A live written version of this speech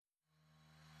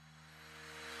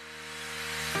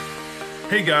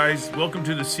Hey guys, welcome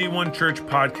to the C1 Church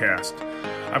podcast.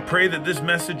 I pray that this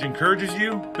message encourages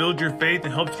you, builds your faith,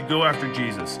 and helps you go after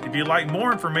Jesus. If you'd like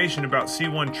more information about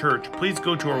C1 Church, please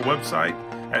go to our website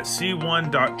at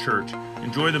c1.church.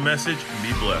 Enjoy the message and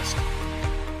be blessed.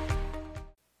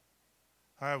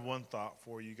 I have one thought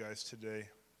for you guys today,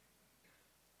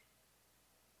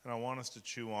 and I want us to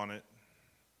chew on it.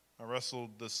 I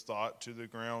wrestled this thought to the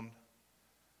ground.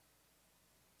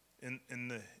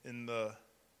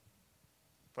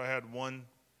 If I had one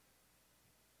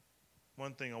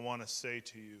thing I want to say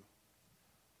to you,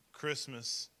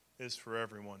 Christmas is for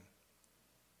everyone.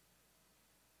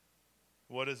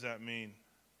 What does that mean?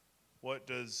 What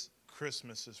does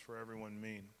Christmas is for everyone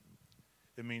mean?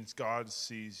 It means God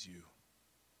sees you.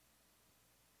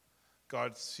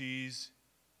 God sees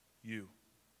you.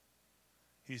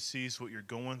 He sees what you're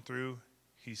going through.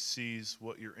 He sees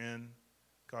what you're in.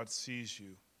 God sees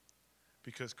you.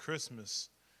 Because Christmas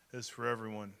is for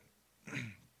everyone.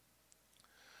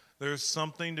 There's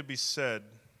something to be said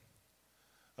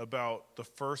about the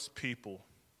first people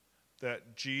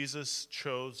that Jesus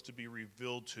chose to be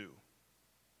revealed to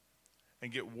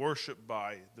and get worshiped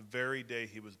by the very day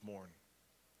he was born.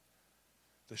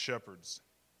 The shepherds.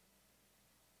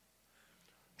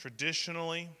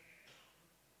 Traditionally,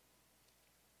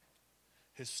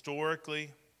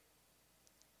 historically,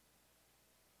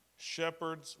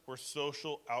 shepherds were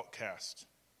social outcasts.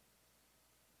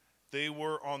 They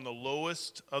were on the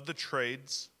lowest of the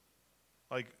trades,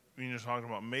 like when you're talking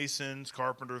about masons,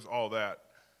 carpenters, all that.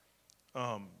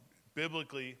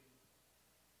 Biblically,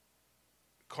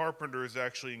 carpenters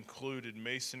actually included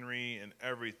masonry and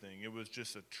everything. It was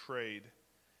just a trade.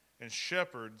 And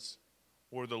shepherds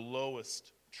were the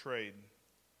lowest trade.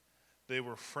 They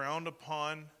were frowned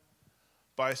upon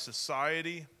by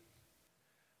society.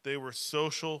 They were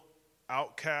social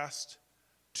outcasts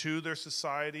to their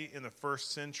society in the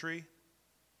first century.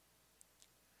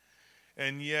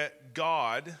 And yet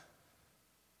God,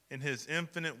 in his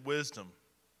infinite wisdom,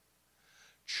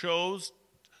 chose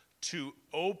to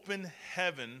open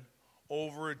heaven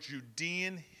over a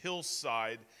Judean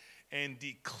hillside and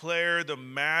declare the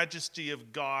majesty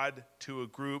of God to a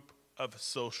group of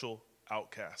social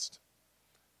outcasts.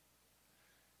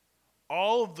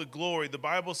 All of the glory, the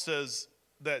Bible says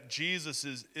that Jesus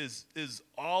is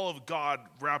all of God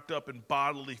wrapped up in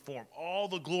bodily form. All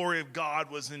the glory of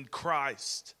God was in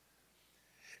Christ.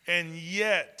 And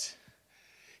yet,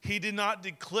 he did not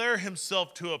declare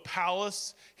himself to a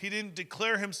palace. He didn't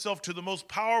declare himself to the most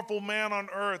powerful man on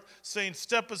earth, saying,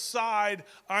 "Step aside,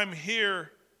 I'm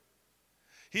here."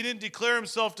 He didn't declare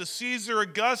himself to Caesar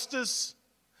Augustus.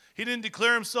 He didn't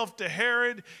declare himself to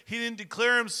Herod. He didn't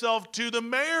declare himself to the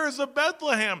mayors of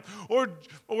Bethlehem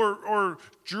or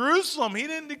Jerusalem. He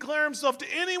didn't declare himself to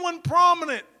anyone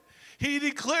prominent. He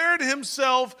declared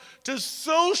himself to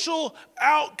social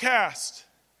outcasts.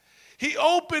 He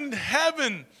opened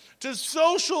heaven to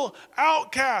social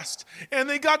outcasts, and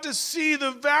they got to see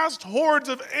the vast hordes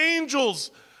of angels.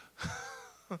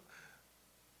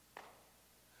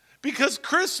 Because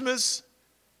Christmas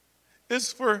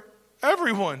is for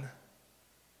everyone.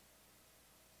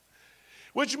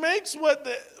 Which makes what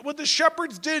the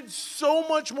shepherds did so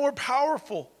much more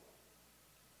powerful.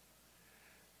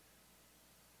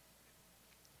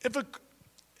 If an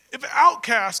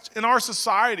outcast in our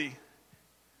society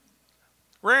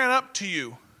ran up to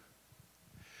you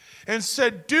and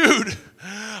said, "Dude,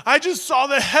 I just saw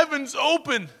the heavens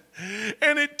open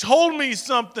and it told me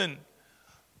something,"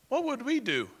 what would we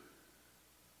do?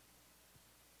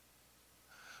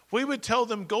 We would tell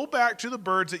them, "Go back to the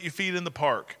birds that you feed in the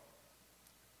park.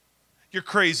 You're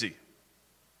crazy."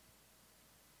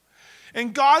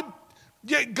 And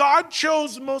yet God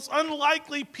chose the most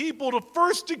unlikely people to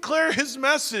first declare his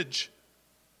message.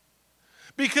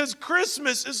 Because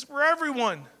Christmas is for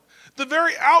everyone. The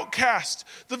very outcast,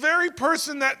 the very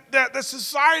person that the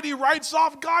society writes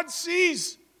off, God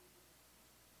sees.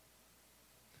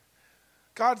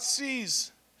 God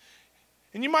sees.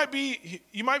 And you might be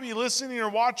listening or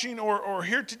watching or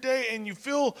here today, and you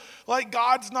feel like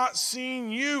God's not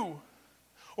seeing you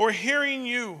or hearing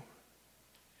you.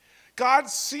 God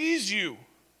sees you.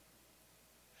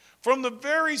 From the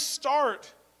very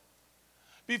start,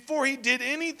 before he did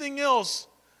anything else,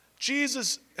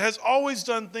 Jesus has always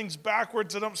done things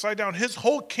backwards and upside down. His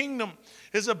whole kingdom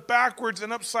is a backwards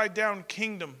and upside down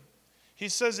kingdom. He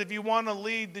says if you want to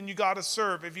lead, then you got to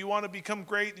serve. If you want to become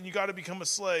great, then you got to become a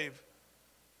slave.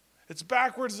 It's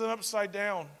backwards and upside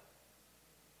down.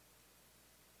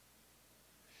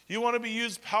 You want to be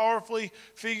used powerfully,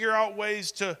 figure out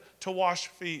ways to wash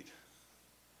feet.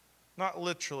 Not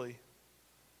literally,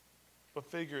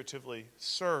 but figuratively.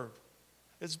 Serve.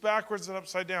 It's backwards and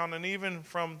upside down. And even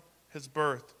from his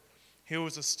birth, he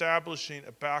was establishing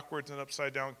a backwards and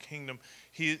upside down kingdom.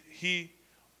 He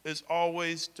is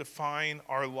always defying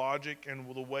our logic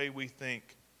and the way we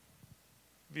think.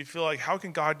 If you feel like, how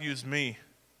can God use me?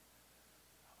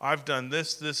 I've done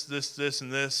this,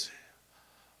 and this.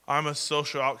 I'm a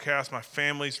social outcast. My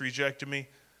family's rejected me.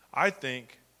 I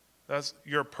think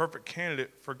you're a perfect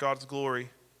candidate for God's glory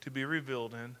to be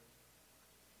revealed in.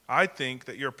 I think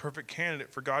that you're a perfect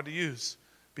candidate for God to use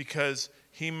because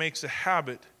he makes a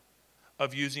habit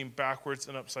of using backwards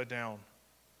and upside down.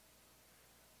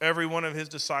 Every one of his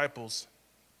disciples,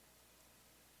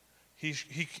 he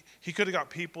could have got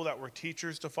people that were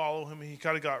teachers to follow him. He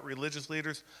could have got religious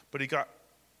leaders, but he got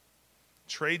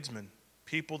tradesmen,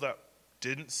 people that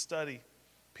didn't study,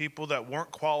 people that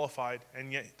weren't qualified,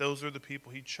 and yet those are the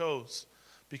people he chose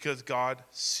because God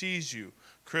sees you.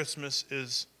 Christmas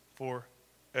is for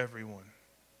everyone.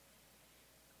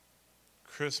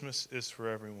 Christmas is for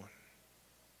everyone.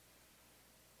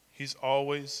 He's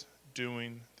always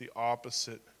doing the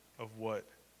opposite of what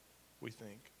we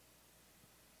think.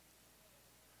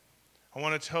 I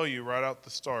want to tell you right out the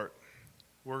start,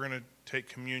 we're going to take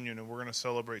communion and we're going to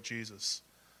celebrate Jesus.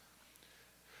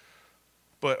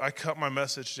 But I cut my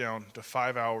message down to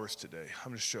 5 hours today.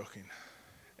 I'm just joking.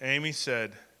 Amy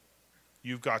said,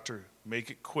 you've got to make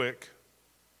it quick.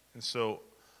 And so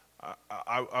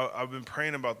I've been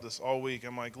praying about this all week.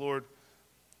 I'm like, Lord,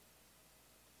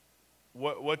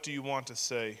 what do you want to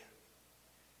say?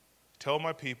 Tell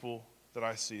my people that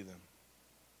I see them.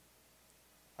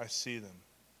 I see them.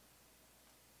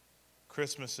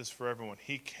 Christmas is for everyone.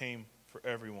 He came for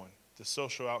everyone. The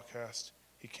social outcast,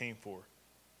 he came for.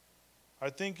 I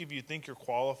think if you think you're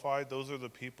qualified, those are the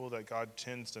people that God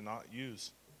tends to not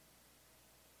use.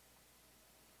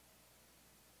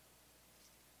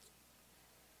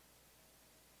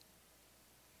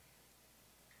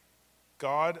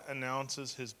 God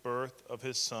announces his birth of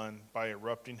his son by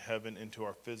erupting heaven into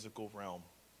our physical realm.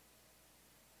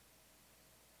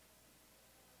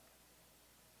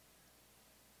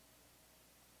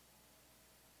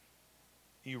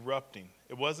 Erupting.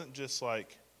 It wasn't just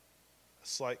like a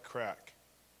slight crack.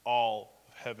 All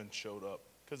of heaven showed up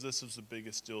because this is the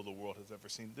biggest deal the world has ever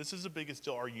seen. This is the biggest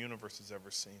deal our universe has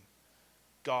ever seen.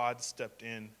 God stepped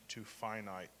into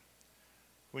finite.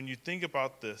 When you think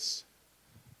about this,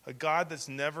 a God that's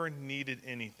never needed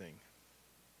anything.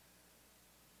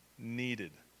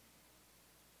 Needed.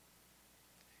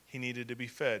 He needed to be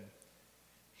fed.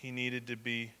 He needed to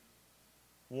be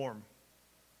warm.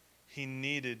 He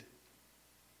needed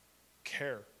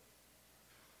care.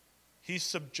 He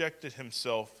subjected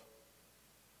himself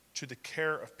to the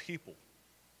care of people.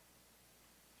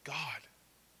 God.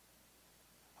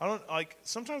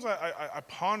 Sometimes I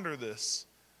ponder this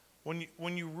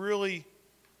when you really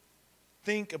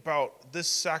think about this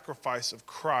sacrifice of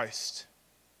Christ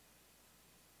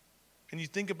and you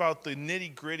think about the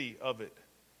nitty-gritty of it.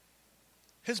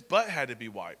 His butt had to be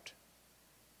wiped.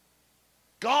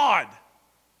 God!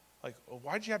 Like,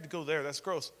 why'd you have to go there? That's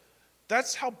gross.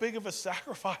 That's how big of a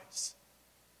sacrifice.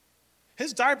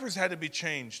 His diapers had to be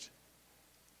changed.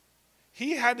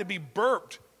 He had to be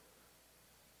burped.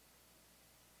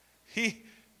 He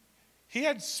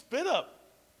had spit up.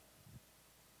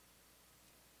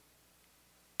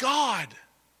 God,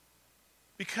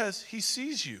 because he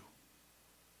sees you.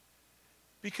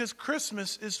 Because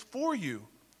Christmas is for you.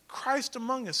 Christ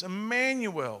among us,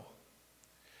 Emmanuel.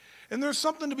 And there's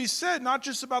something to be said, not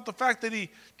just about the fact that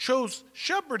he chose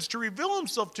shepherds to reveal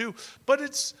himself to, but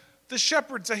it's the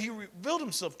shepherds that he revealed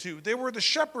himself to. They were the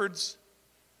shepherds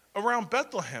around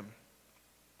Bethlehem.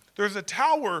 There's a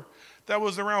tower that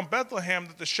was around Bethlehem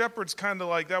that the shepherds kind of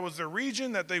like, that was their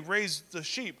region that they raised the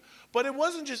sheep. But it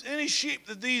wasn't just any sheep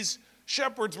that these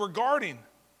shepherds were guarding.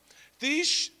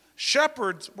 These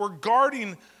shepherds were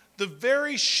guarding the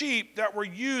very sheep that were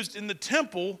used in the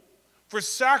temple for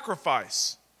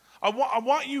sacrifice. I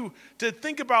want you to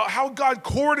think about how God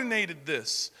coordinated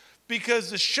this, because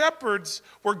the shepherds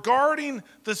were guarding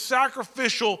the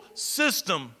sacrificial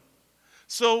system.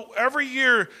 So every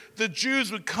year the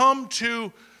Jews would come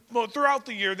throughout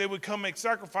the year they would come make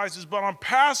sacrifices, but on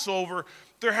Passover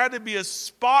there had to be a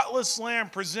spotless lamb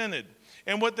presented.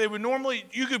 And what they would normally,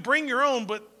 you could bring your own,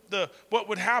 but what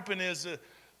would happen is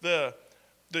the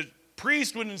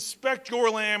priest would inspect your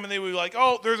lamb and they would be like,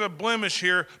 oh, there's a blemish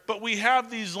here, but we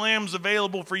have these lambs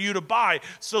available for you to buy.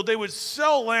 So they would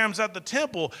sell lambs at the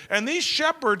temple, and these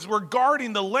shepherds were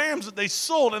guarding the lambs that they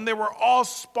sold, and they were all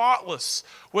spotless,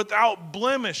 without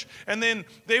blemish. And then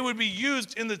they would be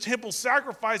used in the temple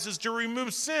sacrifices to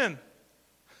remove sin.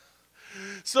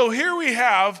 So here we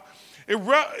have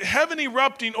heaven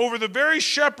erupting over the very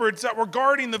shepherds that were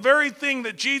guarding the very thing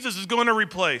that Jesus is going to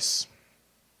replace.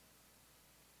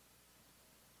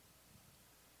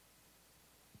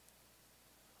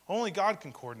 Only God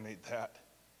can coordinate that.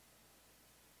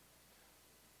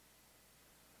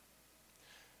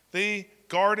 They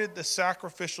guarded the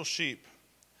sacrificial sheep,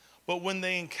 but when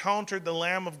they encountered the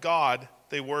Lamb of God,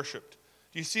 they worshiped.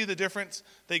 Do you see the difference?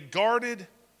 They guarded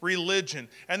religion.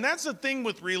 And that's the thing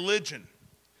with religion.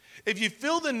 If you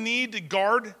feel the need to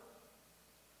guard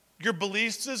your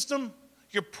belief system,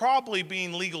 you're probably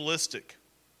being legalistic.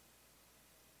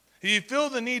 If you feel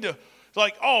the need to,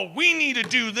 like, oh, we need to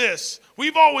do this,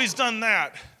 we've always done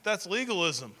that, that's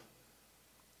legalism.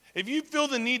 If you feel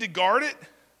the need to guard it,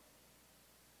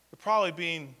 you're probably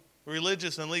being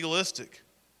religious and legalistic.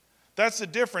 That's the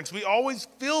difference. We always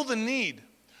feel the need.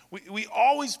 We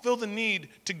always feel the need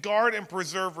to guard and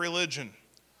preserve religion.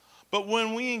 But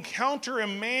when we encounter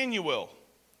Emmanuel,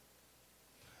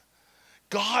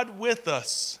 God with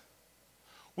us,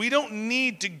 we don't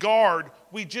need to guard,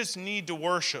 we just need to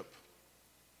worship.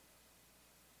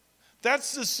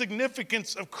 That's the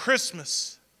significance of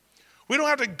Christmas. We don't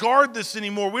have to guard this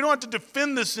anymore. We don't have to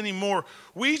defend this anymore.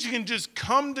 We can just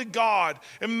come to God,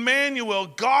 Emmanuel,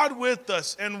 God with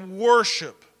us, and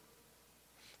worship.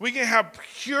 We can have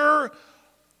pure,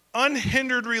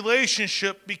 unhindered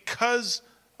relationship because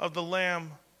of the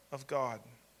Lamb of God.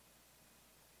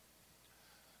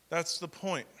 That's the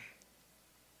point.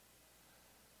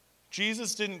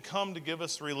 Jesus didn't come to give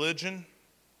us religion.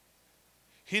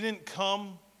 He didn't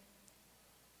come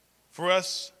for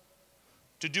us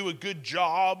to do a good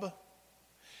job.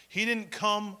 He didn't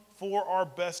come for our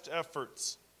best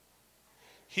efforts.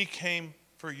 He came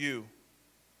for you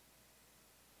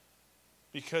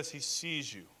because he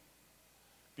sees you,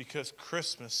 because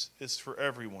Christmas is for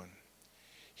everyone.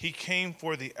 He came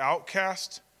for the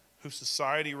outcast who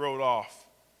society wrote off.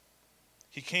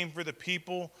 He came for the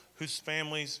people whose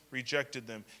families rejected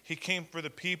them. He came for the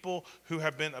people who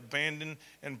have been abandoned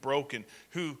and broken,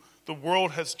 who the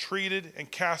world has treated and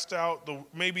cast out,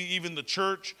 maybe even the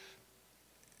church,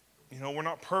 we're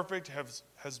not perfect,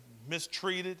 has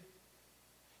mistreated.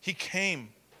 He came.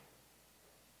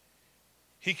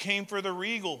 He came for the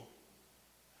regal.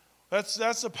 That's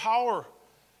the power.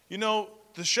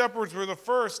 The shepherds were the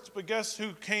first, but guess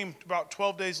who came about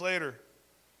 12 days later?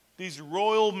 These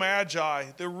royal magi,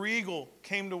 the regal,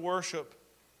 came to worship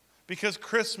because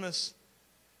Christmas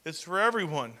is for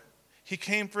everyone. He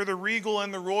came for the regal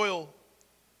and the royal.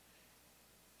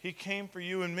 He came for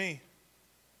you and me.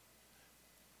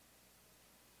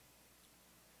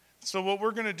 So what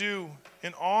we're going to do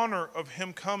in honor of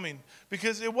him coming,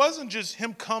 because it wasn't just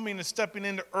him coming and stepping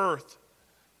into earth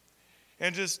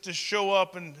and just to show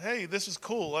up and, hey, this is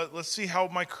cool. Let's see how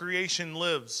my creation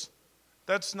lives.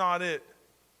 That's not it.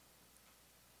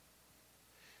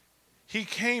 He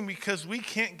came because we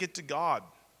can't get to God.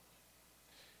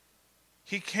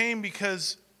 He came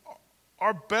because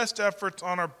our best efforts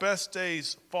on our best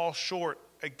days fall short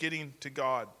at getting to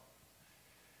God.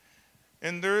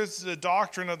 And there is the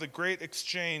doctrine of the great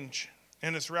exchange,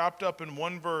 and it's wrapped up in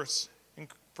one verse in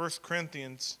 1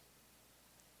 Corinthians.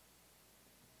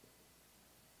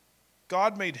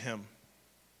 God made him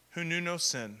who knew no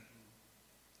sin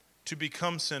to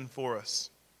become sin for us,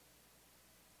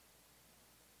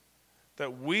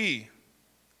 that we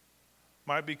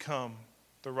might become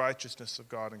the righteousness of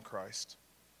God in Christ.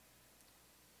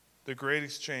 The great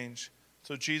exchange.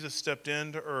 So Jesus stepped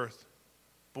into earth,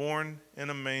 born in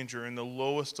a manger, in the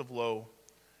lowest of low,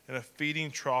 in a feeding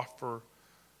trough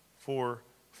for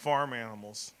farm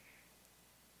animals.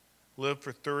 Lived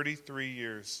for 33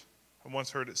 years. I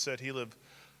once heard it said he lived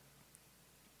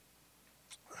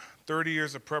 30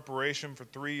 years of preparation for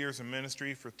 3 years of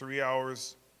ministry, for 3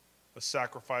 hours of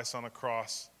sacrifice on a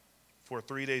cross, for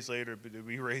 3 days later to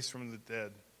be raised from the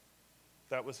dead.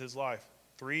 That was his life.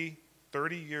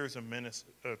 30 years of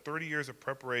ministry, 30 years of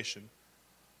preparation,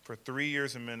 for 3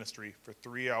 years of ministry, for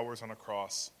 3 hours on a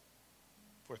cross,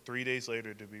 for 3 days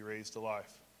later to be raised to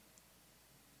life.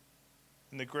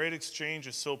 And the great exchange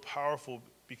is so powerful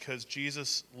because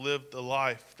Jesus lived the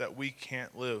life that we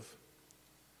can't live.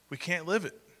 We can't live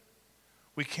it.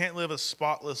 We can't live a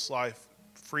spotless life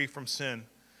free from sin.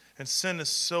 And sin is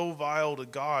so vile to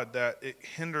God that it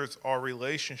hinders our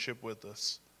relationship with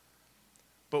us.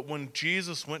 But when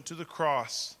Jesus went to the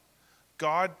cross,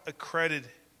 God accredited,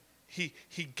 he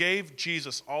gave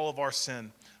Jesus all of our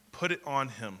sin, put it on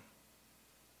him.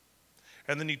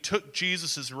 And then he took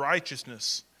Jesus'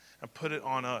 righteousness and put it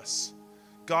on us.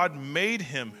 God made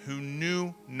him who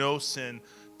knew no sin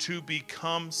to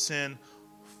become sin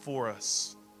for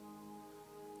us.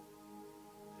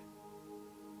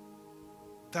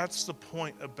 That's the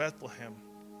point of Bethlehem.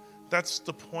 That's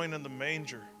the point of the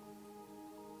manger.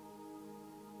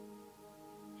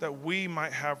 That we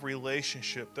might have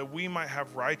relationship, that we might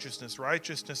have righteousness.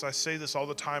 Righteousness, I say this all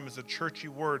the time, is a churchy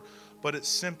word, but it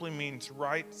simply means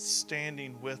right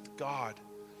standing with God.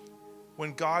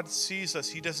 When God sees us,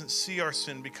 He doesn't see our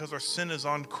sin because our sin is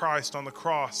on Christ on the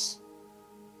cross.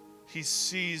 He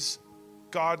sees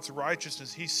God's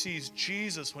righteousness. He sees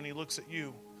Jesus when He looks at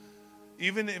you.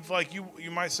 Even if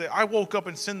you might say, I woke up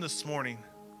and sinned this morning.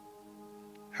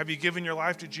 Have you given your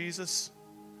life to Jesus?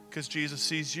 Because Jesus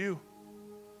sees you.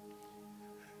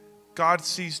 God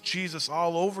sees Jesus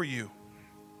all over you.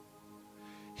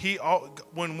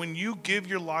 When you give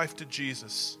your life to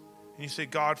Jesus and you say,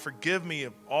 God, forgive me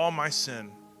of all my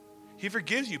sin, He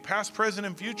forgives you, past, present,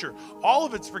 and future. All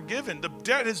of it's forgiven. The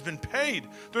debt has been paid.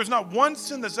 There's not one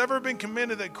sin that's ever been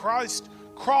committed that Christ's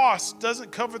cross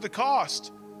doesn't cover the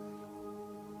cost.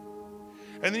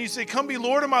 And then you say, come be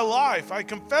Lord of my life. I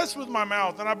confess with my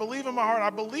mouth and I believe in my heart.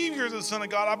 I believe you're the Son of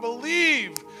God. I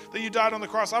believe that you died on the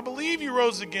cross. I believe you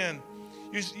rose again.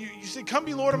 You say, come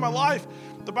be Lord of my life.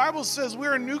 The Bible says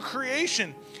we're a new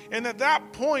creation. And at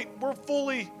that point, we're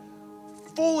fully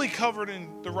covered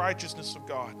in the righteousness of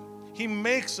God. He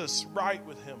makes us right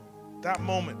with Him that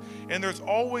moment. And there's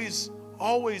always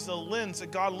a lens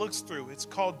that God looks through. It's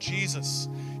called Jesus.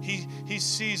 He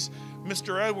sees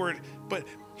Mr. Edward, but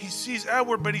he sees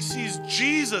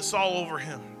Jesus all over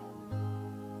him.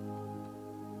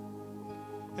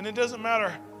 And it doesn't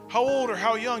matter how old or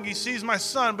how young, He sees my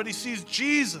son, but He sees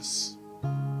Jesus.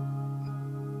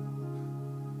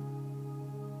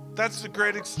 That's the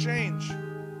great exchange.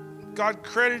 God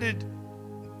credited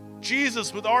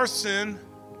Jesus with our sin,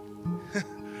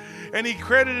 and He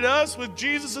credited us with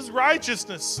Jesus'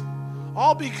 righteousness,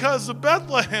 all because of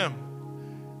Bethlehem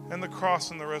and the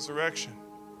cross and the resurrection.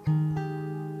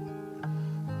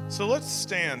 So let's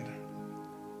stand.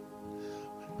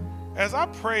 As I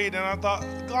prayed and I thought,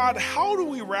 God, how do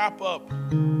we wrap up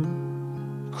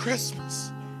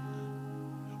Christmas?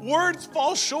 Words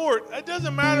fall short. It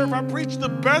doesn't matter if I preach the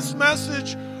best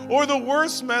message or the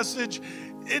worst message.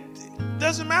 It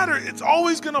doesn't matter. It's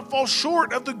always going to fall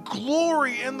short of the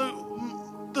glory and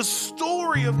the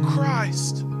story of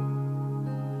Christ.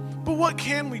 But what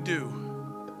can we do?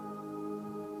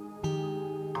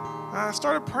 I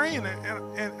started praying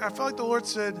and I felt like the Lord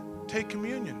said, take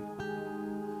communion.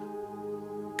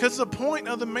 Because the point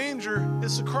of the manger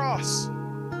is the cross.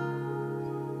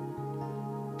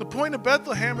 The point of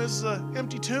Bethlehem is the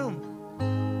empty tomb.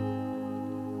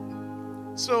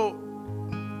 So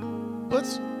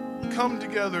let's come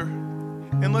together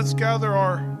and let's gather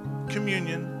our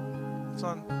communion. It's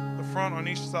on the front on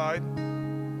each side.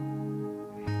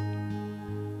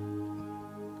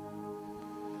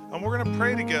 And we're going to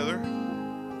pray together.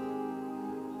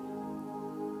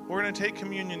 We're going to take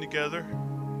communion together.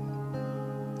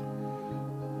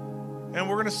 And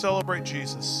we're going to celebrate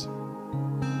Jesus.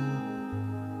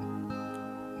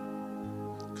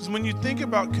 Because when you think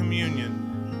about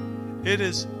communion, it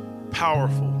is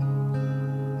powerful.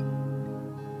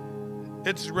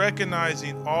 It's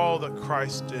recognizing all that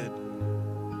Christ did.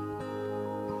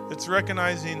 It's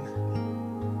recognizing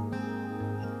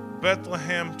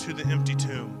Bethlehem to the empty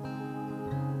tomb,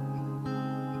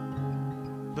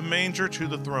 the manger to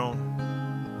the throne.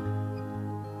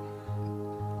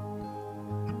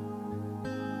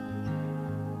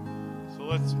 So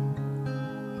let's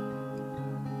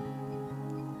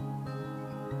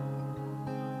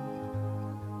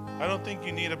I don't think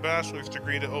you need a bachelor's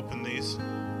degree to open these.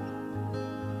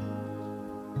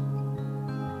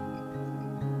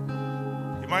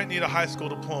 You might need a high school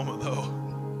diploma though.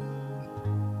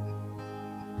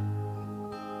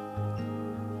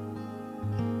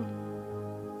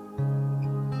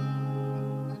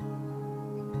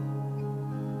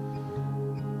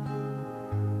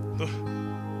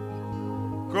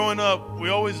 Growing up, we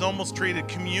always almost treated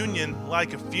communion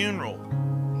like a funeral,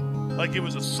 like it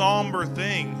was a somber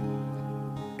thing,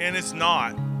 and it's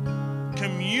not.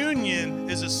 Communion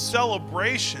is a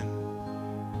celebration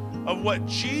of what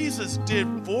Jesus did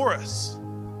for us.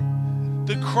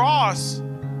 The cross,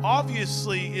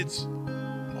 obviously, it's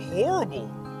horrible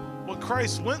what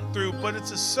Christ went through, but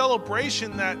it's a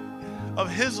celebration of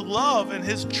His love and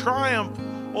His triumph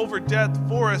over death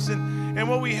for us. And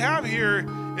what we have here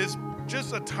is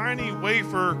just a tiny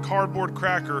wafer cardboard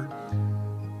cracker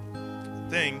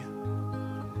thing.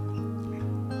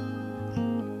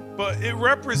 But it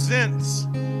represents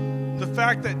the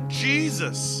fact that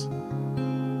Jesus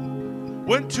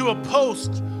went to a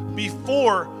post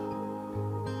before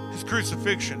His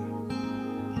crucifixion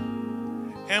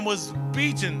and was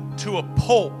beaten to a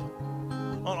pulp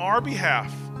on our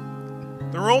behalf.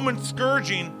 The Roman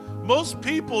scourging, most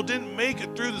people didn't make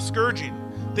it through the scourging.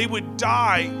 They would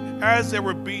die as they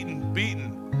were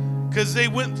beaten, because they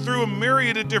went through a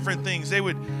myriad of different things. They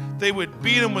would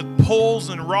beat them with poles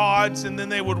and rods, and then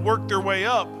they would work their way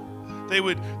up. They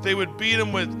would beat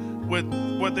them with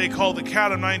what they call the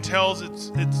cat of nine tails.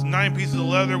 It's 9 pieces of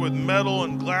leather with metal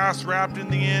and glass wrapped in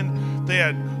the end. They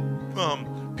had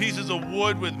pieces of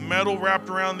wood with metal wrapped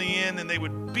around the end, and they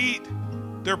would beat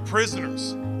their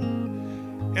prisoners.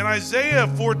 And Isaiah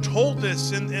foretold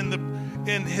this in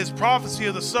his prophecy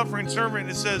of the suffering servant.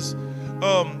 It says,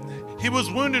 he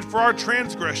was wounded for our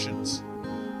transgressions.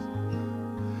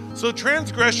 So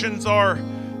transgressions are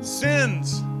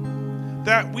sins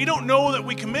that we don't know that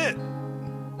we commit.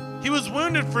 He was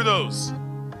wounded for those.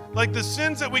 Like the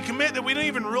sins that we commit that we didn't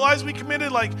even realize we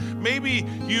committed. Like maybe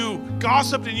you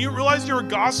gossiped and you didn't realize you were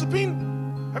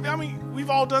gossiping. I mean, we've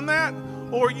all done that.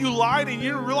 Or you lied and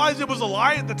you didn't realize it was a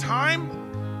lie at the time.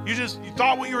 You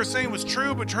thought what you were saying was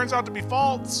true, but it turns out to be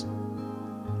false.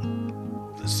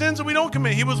 The sins that we don't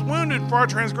commit. He was wounded for our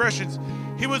transgressions.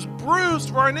 He was bruised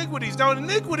for our iniquities. Now,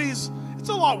 iniquities, it's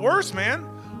a lot worse, man.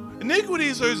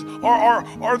 Iniquities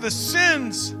are the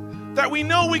sins that we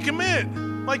know we commit.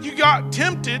 Like you got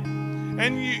tempted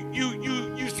and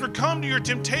you succumbed to your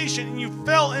temptation and you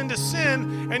fell into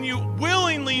sin and you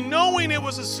willingly, knowing it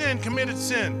was a sin, committed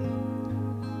sin.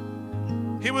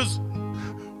 He was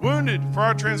wounded for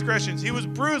our transgressions. He was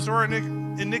bruised for our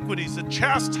iniquities. The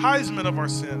chastisement of our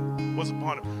sin was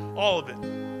upon him. All of it.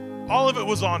 All of it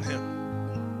was on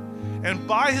him. And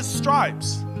by his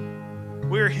stripes,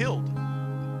 we are healed.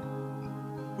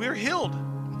 We are healed.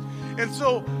 And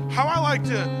so how I like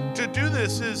to do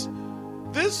this is,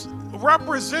 this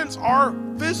represents our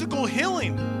physical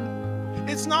healing.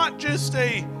 It's not just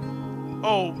a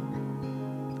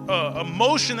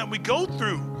motion that we go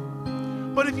through.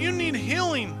 But if you need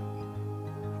healing,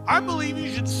 I believe you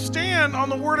should stand on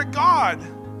the Word of God.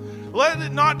 Let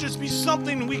it not just be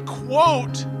something we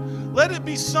quote. Let it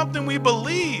be something we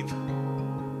believe.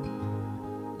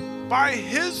 By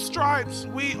his stripes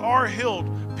we are healed.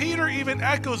 Peter even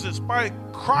echoes this. By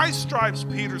Christ's stripes,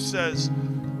 Peter says,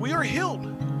 we are healed.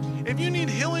 If you need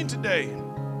healing today,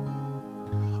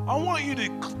 I want you to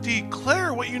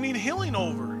declare what you need healing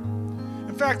over.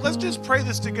 In fact, let's just pray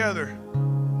this together.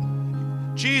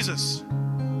 Jesus,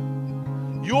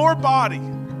 your body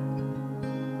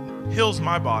heals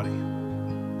my body.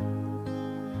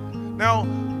 Now,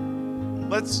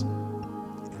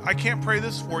 I can't pray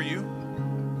this for you,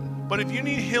 but if you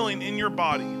need healing in your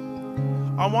body,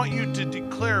 I want you to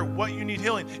declare what you need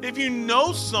healing. If you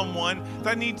know someone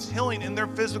that needs healing in their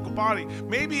physical body,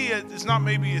 maybe it's not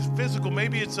maybe it's physical,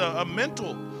 maybe it's a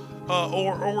mental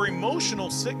or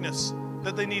emotional sickness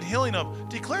that they need healing of,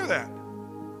 declare that.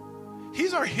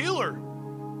 He's our healer.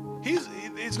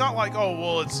 It's not like, oh,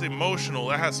 well, it's emotional.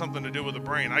 That has something to do with the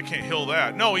brain. I can't heal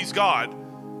that. No, he's God,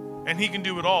 and he can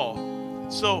do it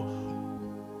all. So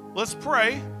let's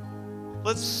pray.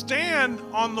 Let's stand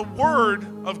on the Word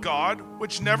of God,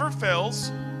 which never fails.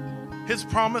 His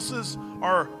promises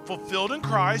are fulfilled in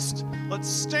Christ. Let's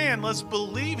stand. Let's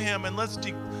believe him, and let's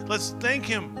thank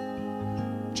him.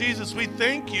 Jesus, we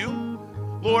thank you.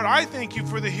 Lord, I thank you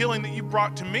for the healing that you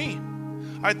brought to me.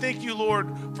 I thank you, Lord,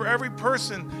 for every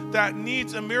person that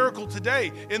needs a miracle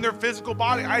today in their physical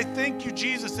body. I thank you,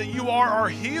 Jesus, that you are our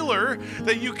healer,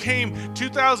 that you came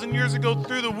 2,000 years ago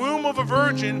through the womb of a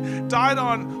virgin, died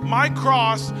on my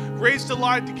cross, raised to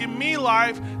life to give me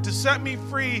life, to set me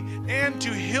free, and to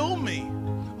heal me.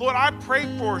 Lord, I pray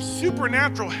for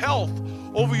supernatural health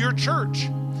over your church.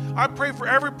 I pray for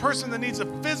every person that needs a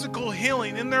physical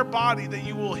healing in their body, that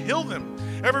you will heal them.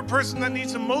 Every person that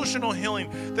needs emotional healing,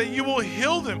 that you will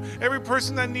heal them. Every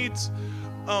person that needs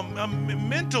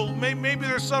mental, maybe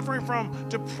they're suffering from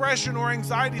depression or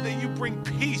anxiety, that you bring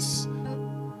peace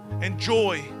and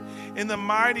joy in the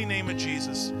mighty name of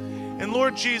Jesus. And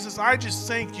Lord Jesus, I just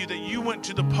thank you that you went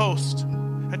to the post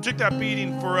and took that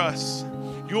beating for us.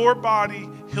 Your body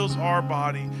heals our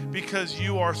body because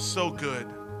you are so good.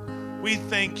 We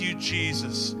thank you,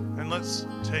 Jesus. And let's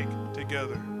take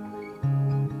together.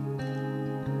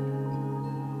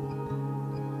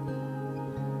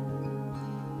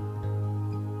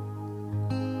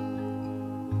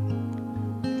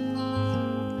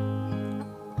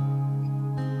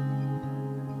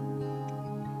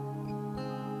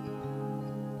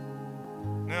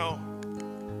 Now,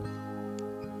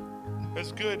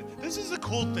 that's good. This is a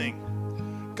cool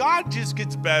thing. God just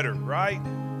gets better, right?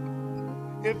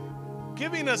 If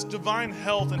giving us divine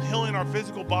health and healing our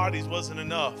physical bodies wasn't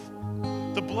enough,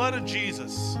 the blood of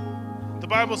Jesus The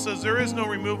Bible says there is no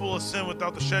removal of sin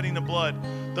without the shedding of blood.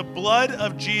 The blood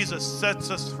of Jesus sets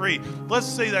us free. Let's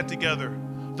say that together.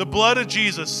 The blood of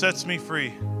Jesus sets me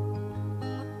free.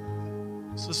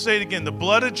 So say it again. The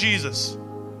blood of Jesus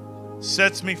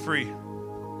sets me free.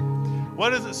 What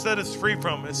does it set us free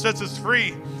from? It sets us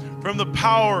free from the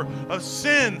power of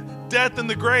sin, death, and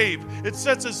the grave. It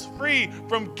sets us free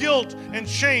from guilt and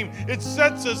shame. It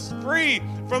sets us free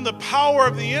from the power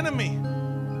of the enemy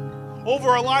over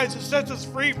our lives. It sets us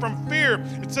free from fear.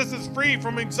 It sets us free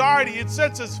from anxiety. It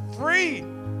sets us free.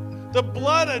 The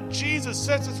blood of Jesus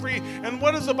sets us free. And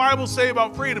what does the Bible say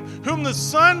about freedom? Whom the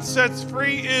Son sets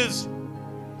free is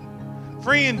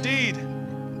free indeed.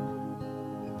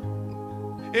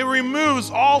 It removes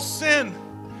all sin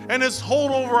and its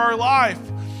hold over our life.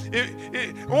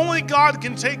 Only God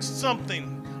can take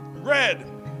something red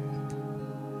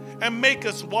and make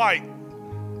us white.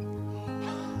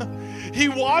 He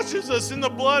washes us in the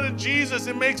blood of Jesus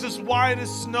and makes us white as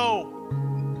snow.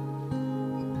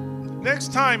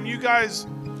 Next time you guys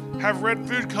have red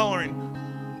food coloring,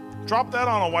 drop that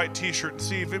on a white t-shirt and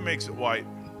see if it makes it white.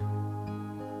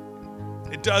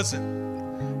 It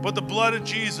doesn't. But the blood of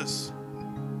Jesus,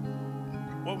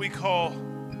 what we call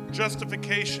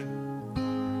justification,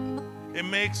 it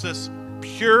makes us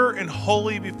pure and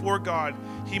holy before God.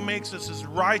 He makes us as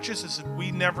righteous as if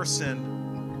we never sinned.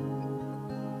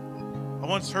 I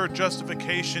once heard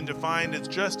justification defined as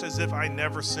just as if I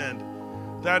never sinned.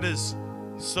 That is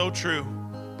so true,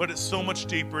 but it's so much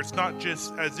deeper. It's not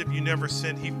just as if you never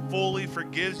sinned. He fully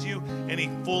forgives you, and He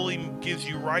fully gives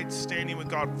you right standing with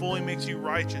God, fully makes you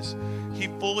righteous. He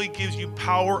fully gives you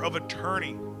power of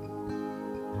attorney.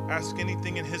 Ask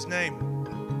anything in His name.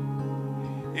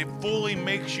 It fully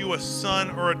makes you a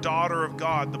son or a daughter of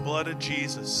God, the blood of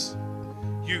Jesus.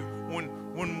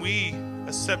 When we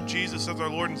accept Jesus as our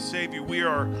Lord and Savior, we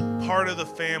are part of the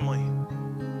family.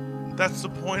 That's the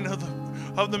point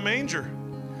of the manger.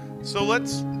 So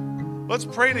let's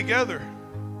pray together.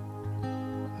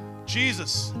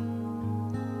 Jesus,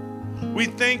 we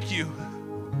thank you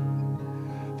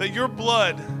that your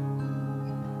blood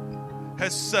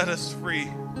has set us free.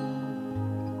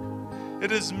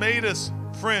 It has made us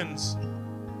friends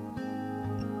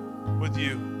with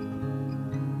you.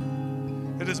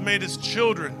 It has made us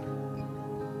children.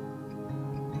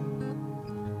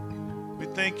 We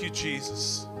thank you,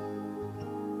 Jesus.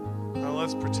 Now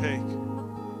let's partake.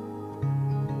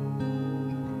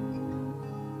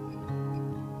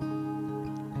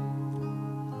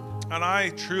 And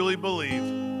I truly believe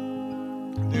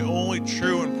the only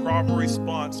true and proper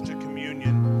response to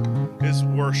communion is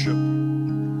worship.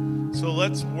 So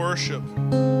let's worship.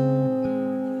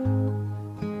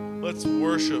 Let's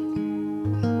worship.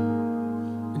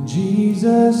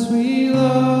 Jesus, we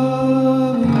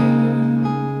love you.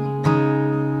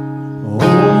 Oh,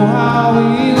 how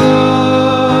we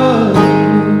love you.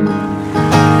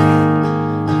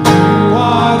 You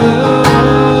are the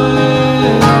one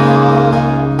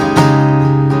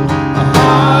our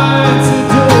hearts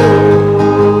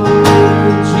adore.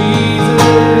 Jesus,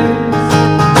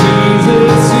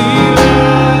 Jesus, we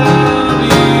love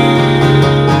you.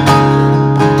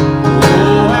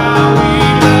 Oh, how we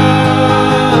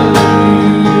love you.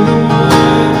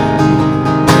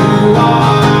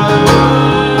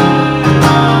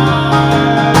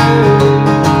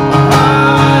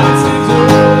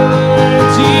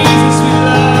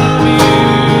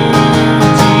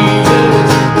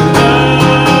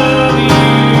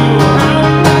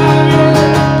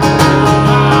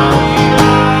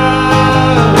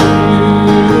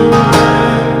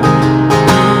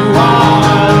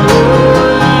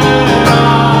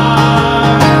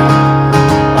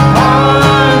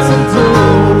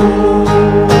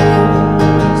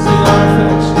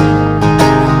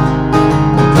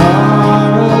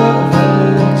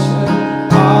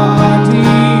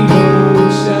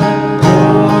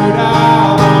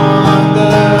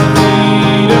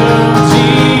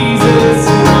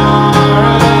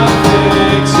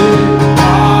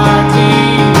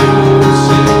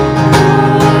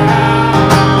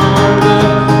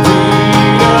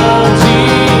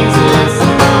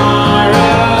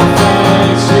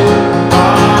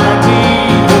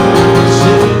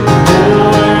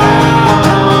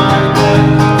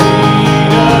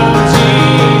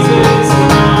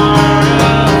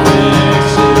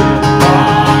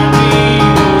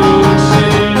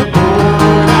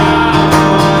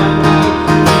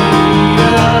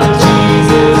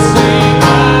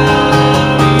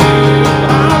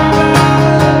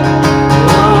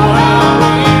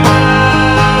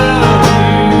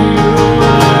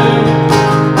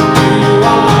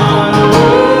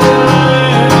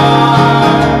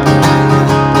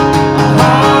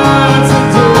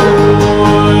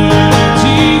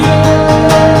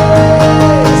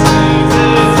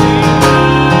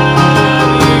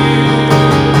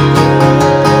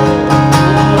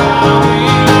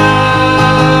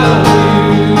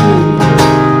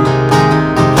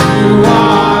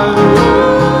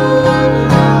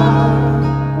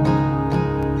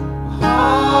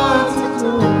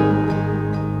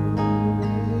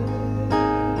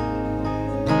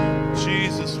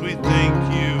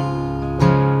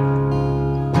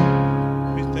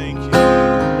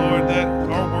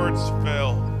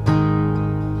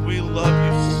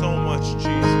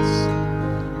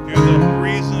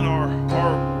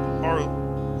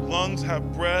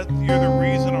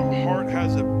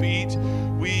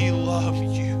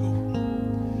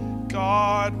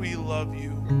 God, we love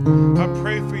you. I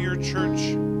pray for your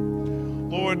church,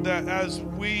 Lord, that as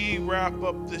we wrap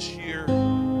up this year,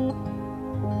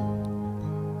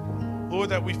 Lord,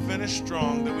 that we finish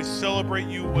strong, that we celebrate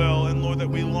you well, and Lord, that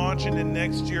we launch into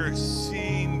next year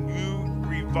seeing you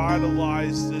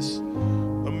revitalize this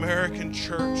American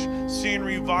church, seeing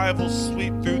revival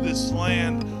sweep through this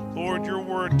land. Lord, your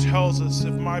word tells us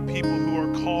if my people who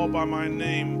are called by my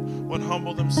name would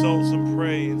humble themselves and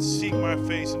pray and seek my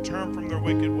face and turn from their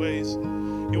wicked ways,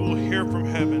 you will hear from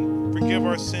heaven, forgive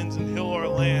our sins, and heal our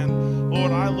land.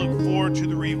 Lord, I look forward to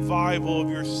the revival of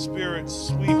your Spirit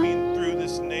sweeping through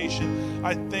this nation.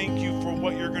 I thank you for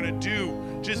what you're going to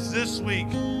do just this week.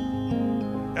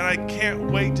 And I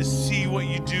can't wait to see what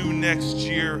you do next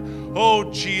year. Oh,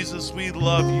 Jesus, we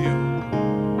love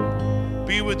you.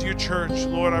 Be with your church.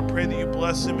 Lord, I pray that you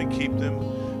bless them and keep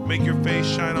them. Make your face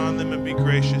shine on them and be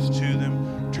gracious to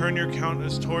them. Turn your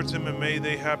countenance towards them and may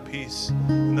they have peace.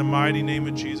 In the mighty name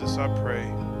of Jesus, I pray.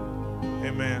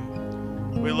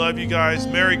 Amen. We love you guys.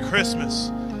 Merry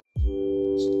Christmas.